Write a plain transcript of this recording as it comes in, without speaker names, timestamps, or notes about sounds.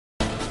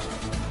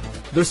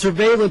The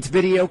surveillance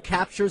video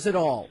captures it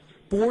all.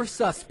 4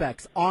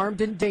 suspects,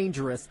 armed and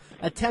dangerous,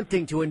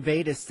 attempting to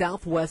invade his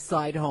Southwest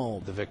Side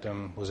home. The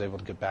victim was able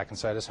to get back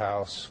inside his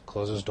house,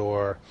 close his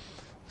door,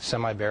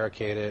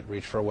 semi-barricade it,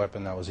 reach for a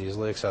weapon that was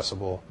easily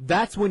accessible.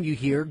 That's when you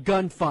hear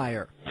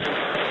gunfire.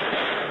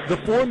 The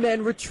 4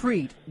 men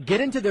retreat, get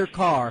into their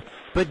car,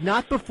 but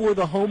not before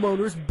the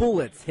homeowner's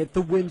bullets hit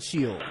the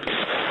windshield.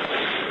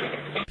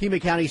 Pima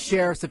County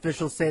Sheriff's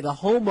officials say the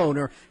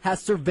homeowner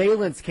has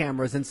surveillance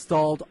cameras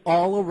installed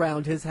all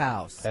around his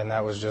house. And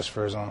that was just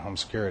for his own home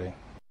security.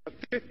 A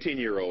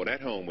 15-year-old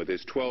at home with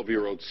his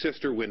 12-year-old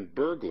sister when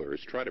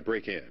burglars try to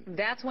break in.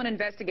 That's when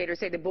investigators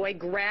say the boy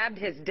grabbed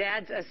his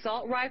dad's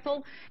assault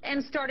rifle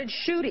and started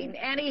shooting,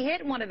 and he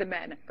hit one of the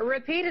men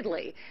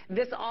repeatedly.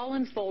 This all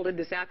unfolded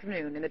this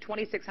afternoon in the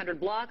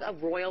 2600 block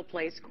of Royal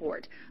Place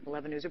Court.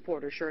 11 News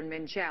reporter Sharon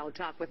Min Chow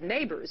talked with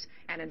neighbors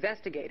and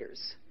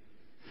investigators.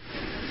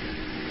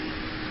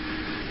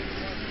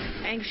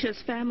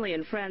 Anxious family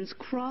and friends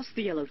crossed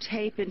the yellow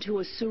tape into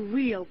a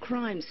surreal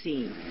crime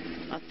scene.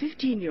 A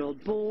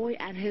 15-year-old boy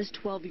and his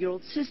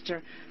 12-year-old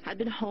sister had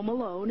been home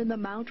alone in the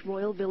Mount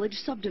Royal Village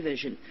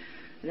subdivision.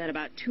 Then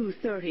about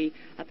 2:30,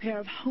 a pair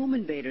of home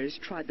invaders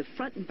tried the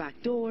front and back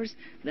doors,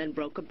 then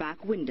broke a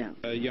back window.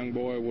 A young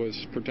boy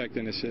was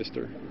protecting his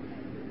sister.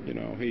 You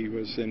know, he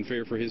was in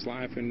fear for his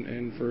life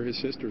and for his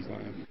sister's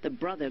life. The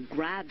brother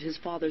grabbed his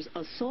father's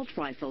assault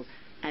rifle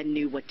and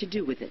knew what to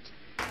do with it.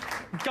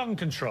 Gun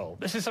control.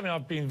 This is something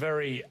I've been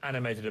very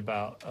animated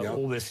about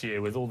all this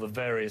year with all the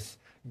various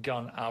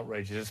gun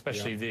outrages,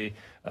 especially the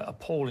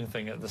appalling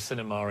thing at the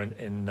cinema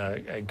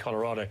in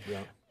Colorado.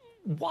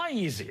 Why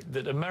is it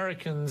that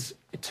Americans,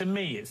 to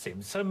me it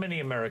seems, so many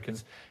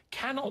Americans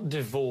cannot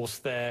divorce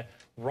their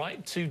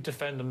right to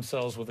defend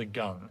themselves with a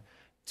gun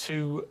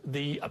to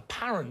the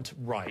apparent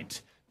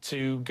right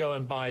to go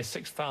and buy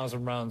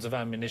 6,000 rounds of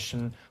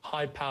ammunition,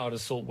 high-powered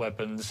assault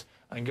weapons,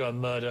 and go and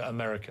murder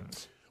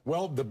Americans?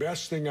 Well, the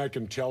best thing I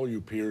can tell you,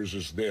 Piers,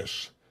 is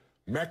this.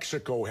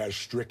 Mexico has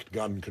strict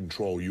gun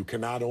control. You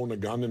cannot own a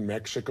gun in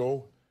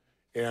Mexico,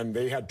 and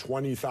they had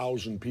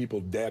 20,000 people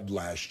dead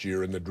last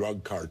year in the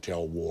drug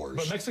cartel wars.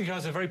 But Mexico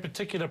has a very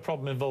particular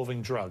problem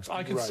involving drugs.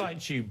 I can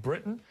cite you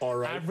Britain,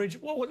 average...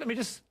 Well, let me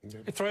just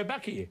throw it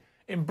back at you.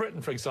 In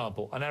Britain, for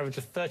example, an average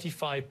of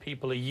 35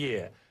 people a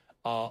year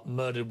are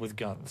murdered with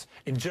guns.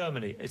 In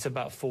Germany, it's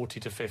about 40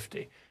 to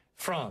 50.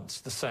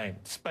 France, the same.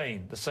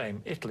 Spain, the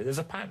same. Italy, there's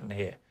a pattern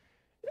here.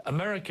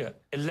 America,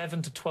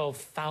 11 to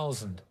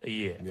 12,000 a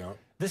year.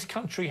 This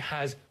country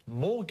has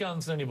more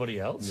guns than anybody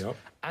else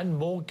and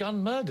more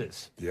gun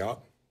murders.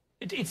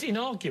 It's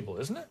inarguable,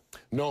 isn't it?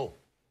 No,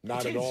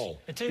 not at all.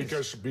 It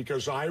is.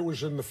 Because I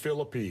was in the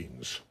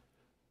Philippines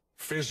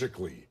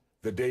physically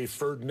the day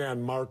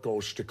Ferdinand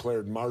Marcos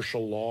declared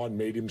martial law and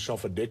made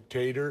himself a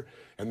dictator.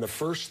 And the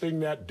first thing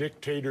that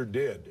dictator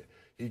did,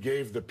 he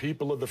gave the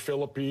people of the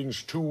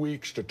Philippines 2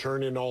 weeks to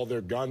turn in all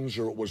their guns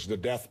or it was the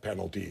death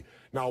penalty.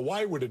 Now,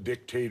 why would a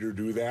dictator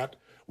do that?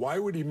 Why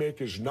would he make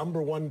his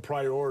 #1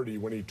 priority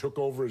when he took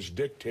over as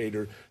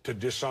dictator to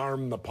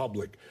disarm the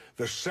public?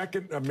 The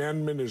Second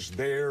Amendment is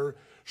there,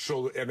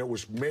 and it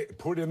was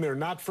put in there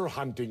not for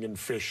hunting and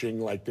fishing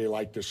like they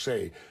like to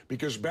say,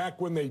 because back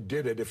when they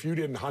did it, if you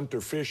didn't hunt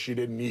or fish, you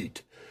didn't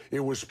eat. It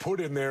was put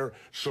in there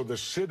so the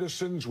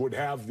citizens would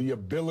have the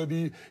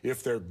ability,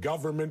 if their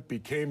government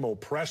became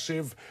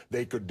oppressive,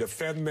 they could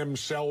defend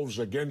themselves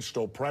against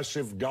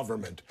oppressive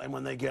government. And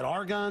when they get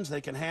our guns,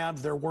 they can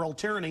have their world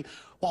tyranny.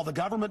 While the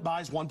government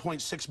buys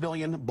 1.6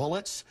 billion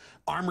bullets,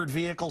 armored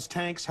vehicles,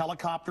 tanks,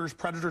 helicopters,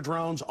 Predator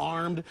drones,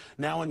 armed,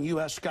 now in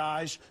U.S.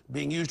 skies,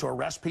 being used to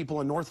arrest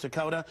people in North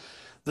Dakota.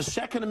 The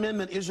Second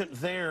Amendment isn't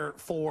there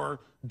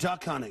for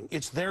duck hunting.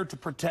 It's there to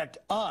protect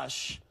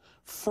us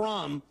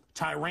from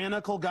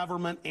tyrannical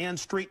government and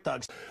street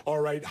thugs. All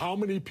right, how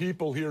many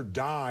people here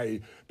die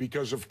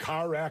because of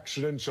car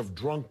accidents of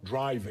drunk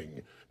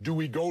driving? Do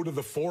we go to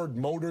the Ford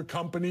Motor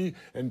Company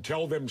and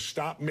tell them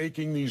stop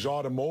making these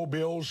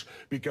automobiles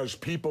because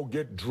people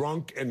get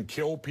drunk and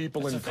kill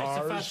people in cars?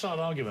 It's a facile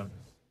argument.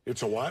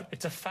 It's a what?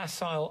 It's a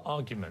facile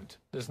argument.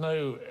 There's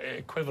no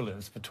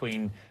equivalence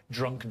between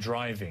drunk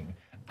driving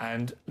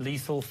and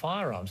lethal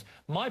firearms.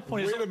 My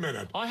point is... Wait a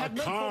minute. A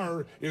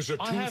car is a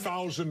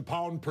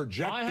 2,000-pound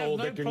projectile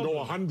that can go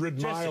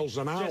 100 miles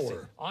an hour. Jesse,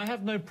 I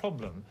have no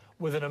problem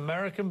with an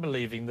American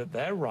believing that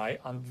their right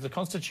under the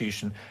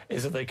Constitution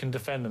is that they can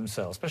defend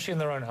themselves, especially in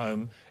their own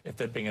home, if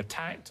they're being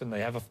attacked and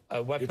they have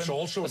a weapon. It's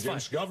also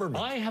against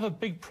government. I have a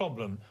big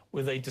problem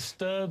with a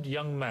disturbed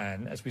young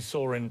man, as we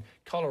saw in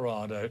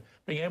Colorado,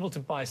 being able to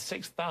buy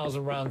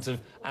 6,000 rounds of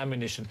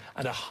ammunition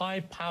and a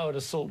high-powered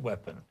assault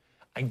weapon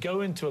and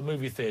go into a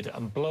movie theater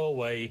and blow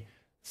away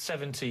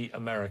 70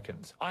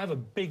 Americans. I have a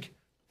big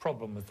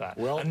problem with that.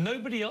 And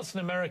nobody else in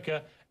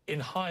America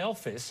in high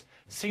office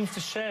seems to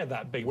share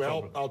that big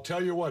problem. Well, I'll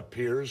tell you what,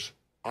 Piers.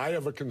 I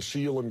have a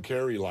conceal and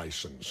carry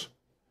license.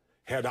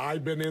 Had I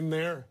been in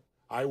there,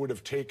 I would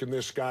have taken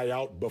this guy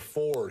out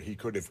before he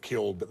could have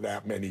killed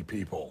that many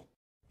people.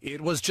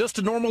 It was just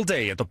a normal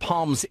day at the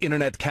Palms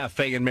Internet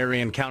Cafe in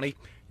Marion County.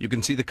 You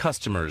can see the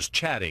customers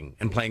chatting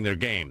and playing their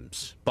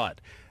games,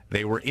 but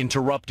they were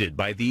interrupted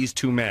by these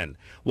two men.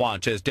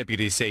 Watch as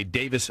deputies say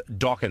Davis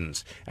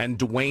Dawkins and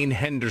Dwayne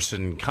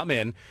Henderson come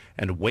in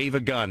and wave a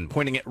gun,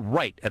 pointing it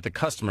right at the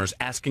customers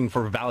asking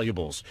for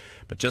valuables.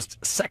 But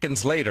just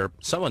seconds later,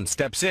 someone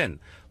steps in.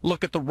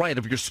 Look at the right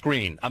of your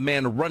screen, a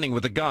man running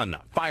with a gun,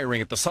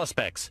 firing at the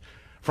suspects.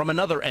 From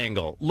another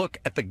angle, look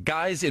at the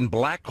guys in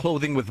black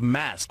clothing with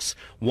masks,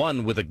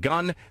 one with a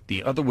gun,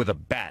 the other with a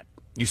bat.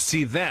 You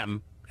see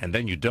them, and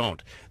then you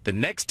don't. The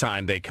next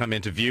time they come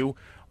into view,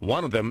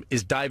 one of them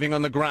is diving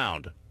on the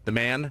ground. The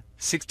man,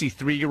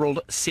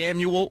 63-year-old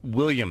Samuel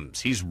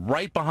Williams. He's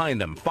right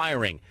behind them,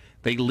 firing.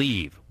 They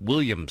leave.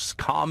 Williams,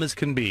 calm as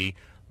can be,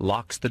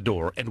 locks the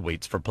door and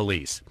waits for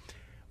police.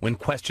 When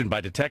questioned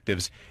by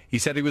detectives, he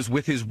said he was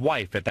with his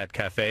wife at that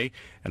cafe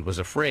and was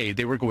afraid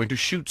they were going to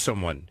shoot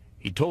someone.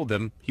 He told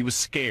them he was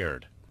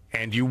scared.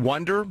 And you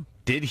wonder,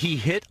 did he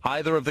hit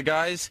either of the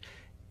guys?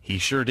 He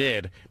sure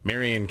did.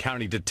 Marion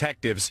County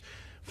detectives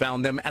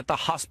found them at the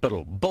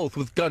hospital, both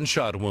with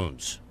gunshot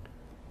wounds.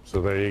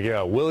 So there you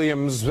go.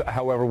 Williams,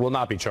 however, will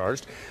not be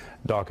charged.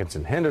 Dawkins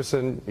and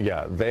Henderson,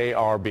 yeah, they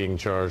are being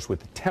charged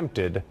with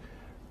attempted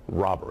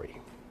robbery.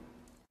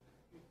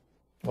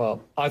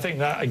 Well, I think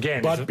that,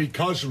 again... But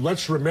because,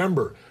 let's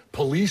remember,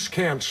 police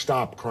can't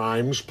stop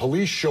crimes.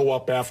 Police show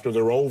up after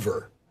they're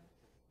over.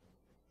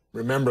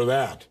 Remember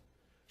that.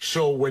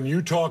 So when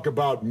you talk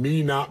about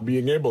me not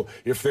being able,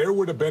 if there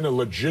would have been a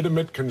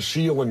legitimate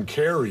conceal and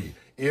carry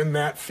in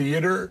that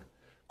theater,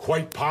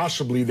 quite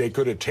possibly they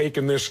could have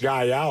taken this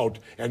guy out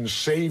and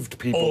saved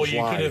people's lives. Or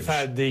you could have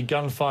had the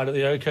gunfight at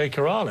the OK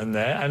Corral in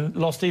there and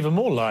lost even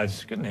more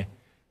lives, couldn't he?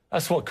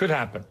 That's what could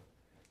happen.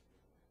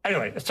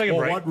 Anyway, let's take a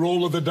break. What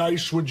roll of the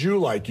dice would you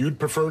like? You'd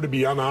prefer to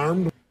be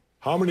unarmed?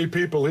 How many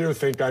people here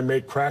think I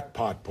make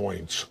crackpot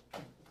points?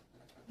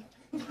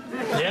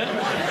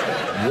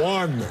 Yeah?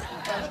 One.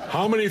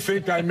 How many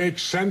think I make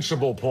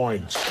sensible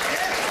points?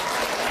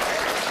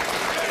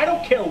 I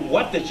don't care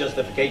what the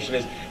justification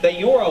is, that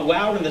you're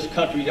allowed in this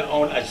country to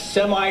own a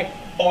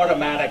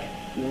semi-automatic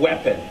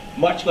weapon,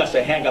 much less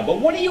a handgun. But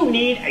what do you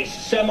need a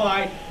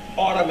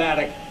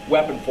semi-automatic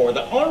weapon for?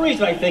 The only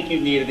reason I think you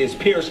need it is,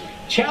 Pierce,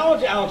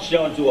 challenge Alex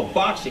Jones to a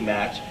boxing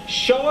match,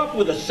 show up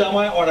with a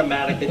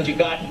semi-automatic that you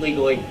got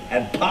legally,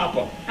 and pop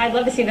him. I'd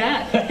love to see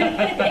that.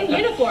 In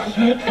uniform.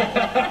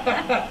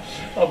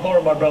 I'll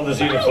borrow my brother's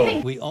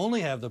uniform. We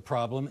only have the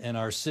problem in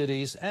our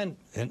cities and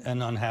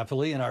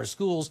unhappily in our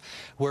schools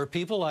where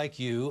people like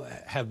you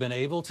have been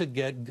able to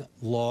get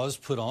laws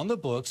put on the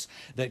books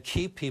that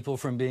keep people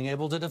from being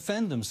able to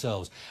defend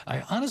themselves.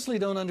 I honestly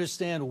don't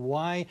understand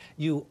why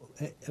you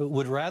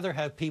would rather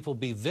have people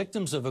be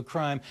victims of a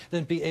crime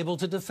than be able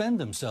to defend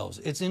themselves.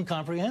 It's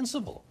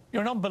incomprehensible.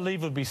 You're an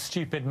unbelievably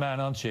stupid man,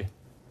 aren't you?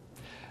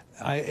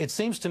 It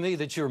seems to me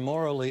that you're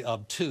morally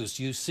obtuse.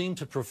 You seem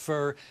to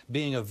prefer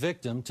being a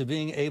victim to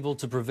being able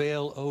to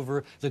prevail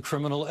over the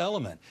criminal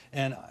element.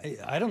 And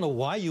I don't know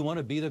why you want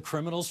to be the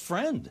criminal's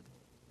friend.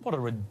 What a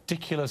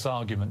ridiculous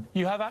argument.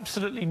 You have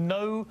absolutely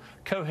no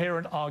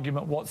coherent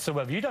argument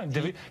whatsoever. You don't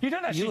actually you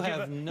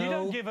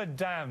don't give a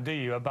damn, do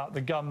you, about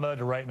the gun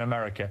murder rate in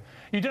America?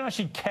 You don't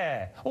actually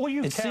care. All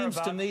you care about... It seems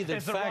to me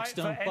that facts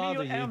don't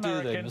bother you,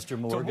 do they, Mr.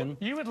 Morgan?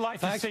 You would like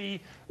to see...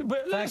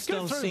 Facts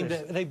don't seem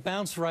to... They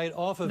bounce right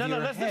off of your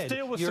head. Let's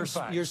deal with some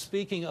facts. You're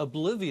speaking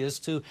oblivious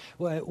to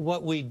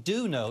what we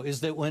do know is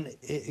that when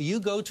you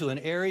go to an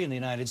area in the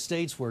United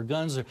States where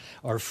guns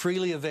are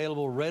freely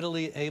available,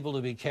 readily able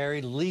to be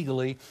carried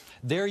legally,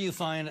 there you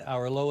find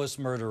our lowest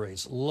murder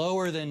rates,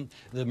 lower than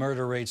the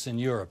murder rates in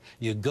Europe.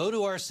 You go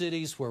to our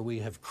cities where we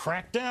have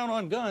cracked down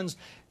on guns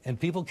and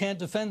people can't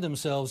defend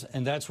themselves,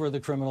 and that's where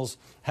the criminals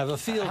have a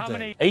field day. How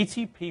many?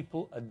 80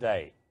 people a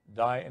day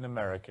die in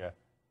America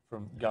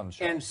from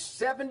gunshots. And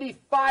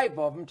 75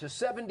 of them to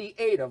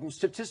 78 of them,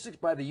 statistics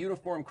by the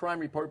Uniform Crime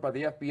Report by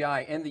the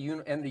FBI and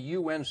the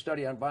UN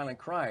Study on Violent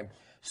Crime,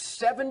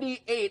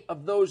 78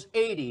 of those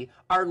 80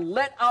 are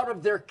let out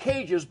of their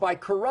cages by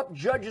corrupt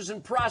judges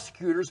and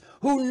prosecutors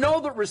who know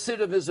that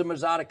recidivism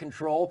is out of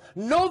control,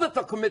 know that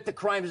they'll commit the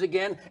crimes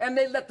again, and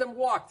they let them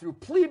walk through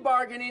plea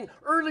bargaining,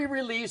 early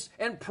release,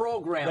 and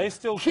programs. They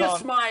still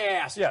Kiss my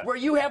ass. Yeah. Where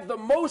you have the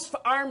most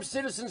armed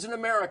citizens in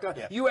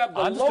America, you have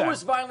the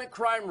lowest violent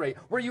crime rate.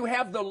 Where you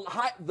have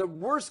the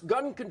worst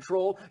gun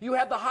control, you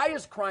have the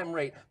highest crime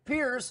rate.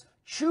 Pierce,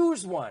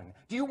 choose one.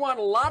 Do you want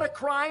a lot of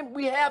crime?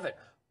 We have it.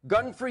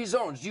 Gun-free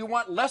zones. Do you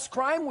want less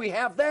crime? We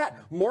have that.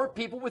 More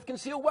people with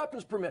concealed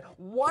weapons permit.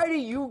 Why do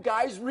you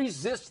guys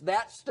resist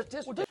that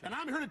statistic? And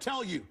I'm here to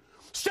tell you,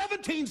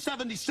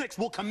 1776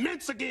 will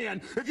commence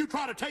again if you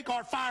try to take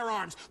our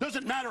firearms.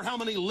 Doesn't matter how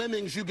many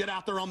lemmings you get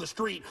out there on the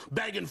street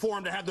begging for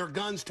them to have their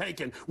guns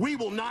taken. We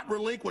will not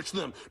relinquish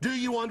them. Do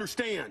you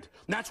understand?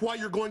 That's why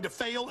you're going to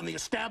fail, and the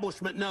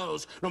establishment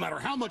knows no matter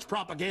how much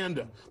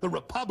propaganda, the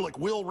Republic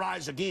will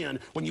rise again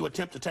when you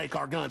attempt to take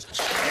our guns.